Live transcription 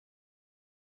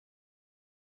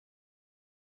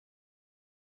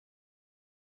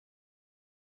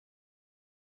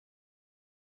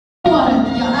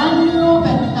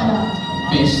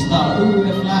Nästa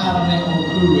UF-lärare on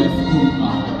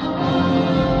UF-kunta.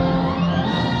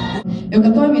 Joka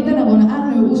toimii tänä vuonna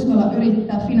Uskalla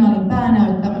yrittää finaalin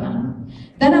päänäyttämänä.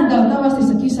 Tänään täällä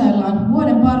Tavastissa kisaillaan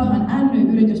vuoden parhaan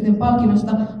NY-yritysten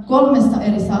palkinnosta 3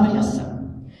 eri sarjassa.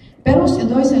 Perus- ja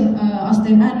toisen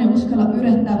asteen Uskalla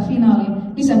yrittää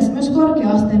finaalin lisäksi myös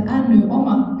korkea-asteen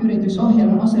oma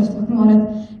yritysohjelman osallistuvat nuoret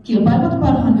kilpailevat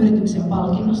parhaan yrityksen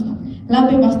palkinnosta.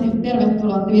 Lämpimästi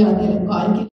tervetuloa vielä teille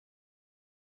kaikille.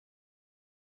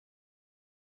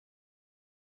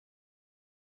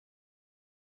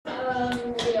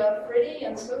 We are Freddie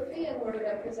and Sophie, and we're going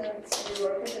to present to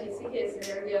our company CKS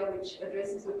an area which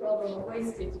addresses the problem of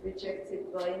wastage rejected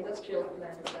by industrial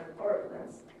plants and power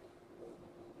plants.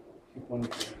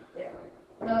 Yeah.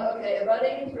 No, okay, about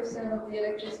 80% of the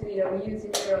electricity that we use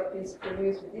in Europe is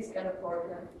produced with this kind of power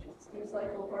plant, which is steam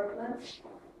cycle power plant.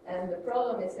 And the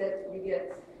problem is that we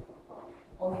get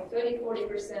only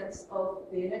 30-40% of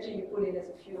the energy you put in as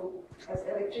a fuel as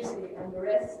electricity, and the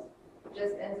rest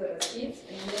just ends up as heat.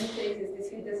 And in many cases, this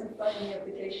heat doesn't find any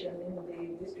application in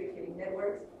the district heating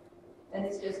networks, and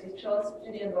it's just discharged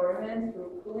to the environment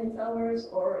through cooling towers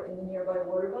or in the nearby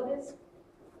water bodies.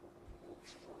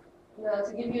 Now,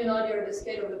 to give you an idea of the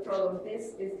scale of the problem, this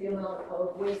is the amount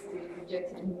of waste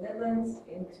rejected in the Netherlands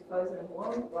in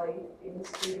 2001 by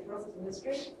industry, the process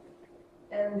industry.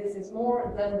 And this is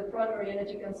more than the primary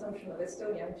energy consumption of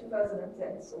Estonia in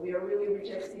 2010. So we are really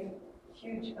rejecting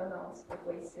huge amounts of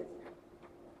waste.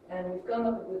 And we've come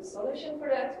up with a good solution for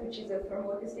that, which is a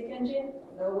thermoacoustic engine.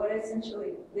 Now, what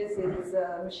essentially this is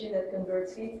a machine that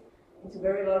converts heat into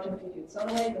very large amplitude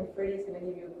sound wave, and Freddie is going to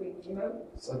give you a quick demo.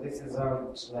 So this is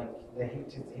how, like, the heat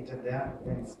is heated there,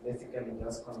 then it's basically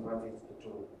just converted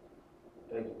to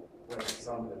like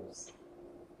sound waves.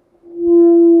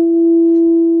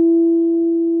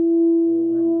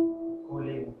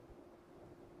 Cooling.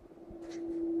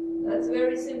 That's a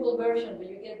very simple version, but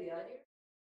you get the idea.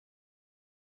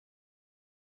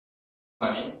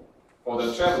 For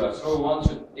the travelers who want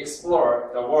to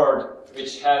explore the world,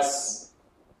 which has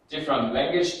different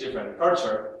language, different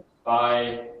culture,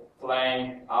 by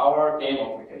playing our game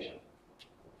application.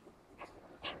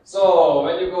 So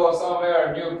when you go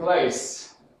somewhere, new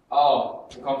place,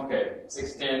 complicated.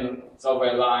 16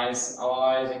 subway lines,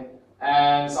 amazing,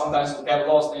 and sometimes you get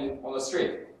lost on the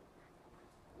street.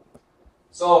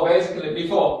 So basically,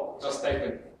 before just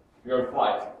taking your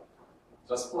flight,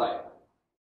 just play.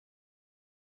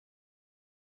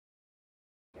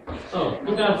 So,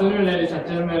 good afternoon, ladies and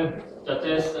gentlemen,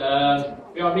 judges.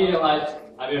 We are MediaLight,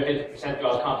 and we are here to present you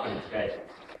our company today.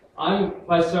 I'm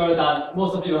quite sure that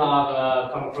most of you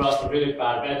have come across really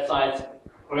bad websites.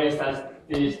 For instance,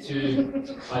 these two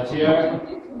right here,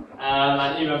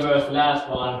 and even worse, the last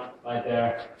one right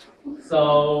there.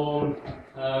 So,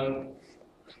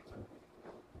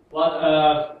 what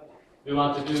we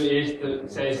want to do is to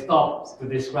say stop to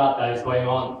this crap that is going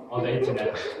on the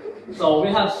internet. So we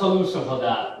have a solution for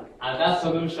that, and that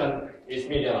solution is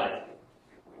MediaLight.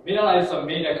 MediaLight is a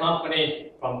media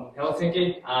company from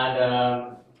Helsinki,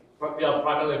 and we are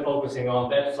primarily focusing on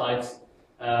websites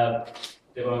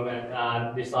development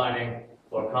and designing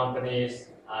for companies,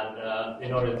 and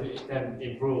in order to then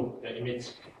improve the image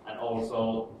and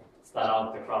also start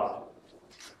out the crowd.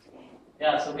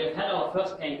 Yeah, so we've had our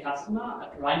first paying customer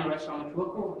at Rhino Restaurant in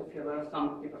Turku. If you've heard of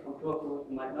some people from Turku,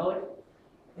 you might know it.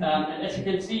 And as you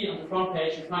can see on the front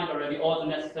page, you find already all the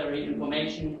necessary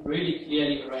information really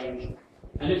clearly arranged.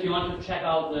 And if you want to check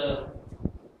out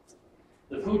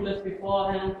the food list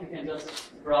beforehand, you can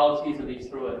just browse easily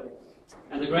through it.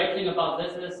 And the great thing about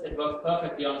this is it works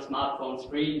perfectly on a smartphone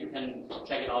screen. You can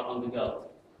check it out on the go.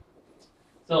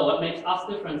 So what makes us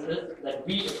different is that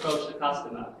we approach the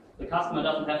customer. The customer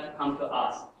doesn't have to come to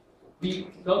us. We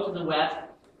go to the web,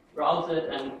 browse it,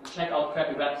 and check out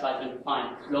crappy websites, and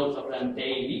find loads of them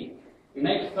daily. We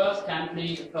make the first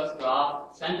template, the first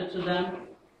draft, send it to them,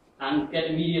 and get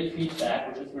immediate feedback,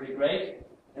 which is really great.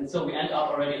 And so we end up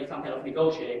already in some kind of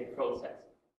negotiating process.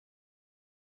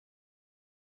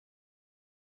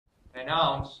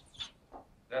 Announce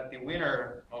that the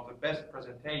winner of the best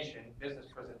presentation, business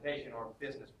presentation or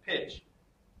business pitch,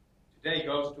 today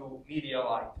goes to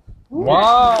MediaLight.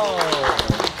 Wow!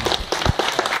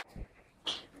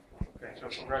 Okay, so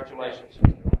congratulations.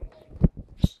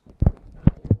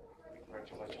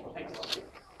 Congratulations.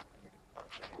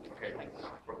 Okay.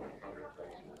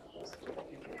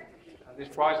 And this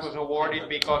prize was awarded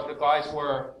because the guys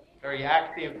were very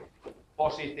active,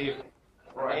 positive.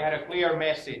 They had a clear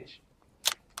message,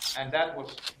 and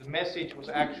the message was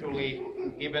actually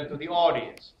given to the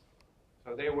audience.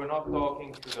 So they were not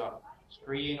talking to the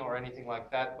screen or anything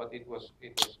like that, but it was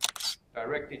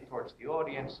directed towards the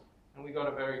audience, and we got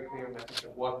a very clear message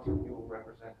of what you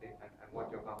represented and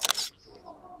what your company is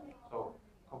doing. So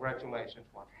congratulations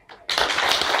once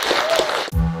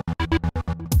more.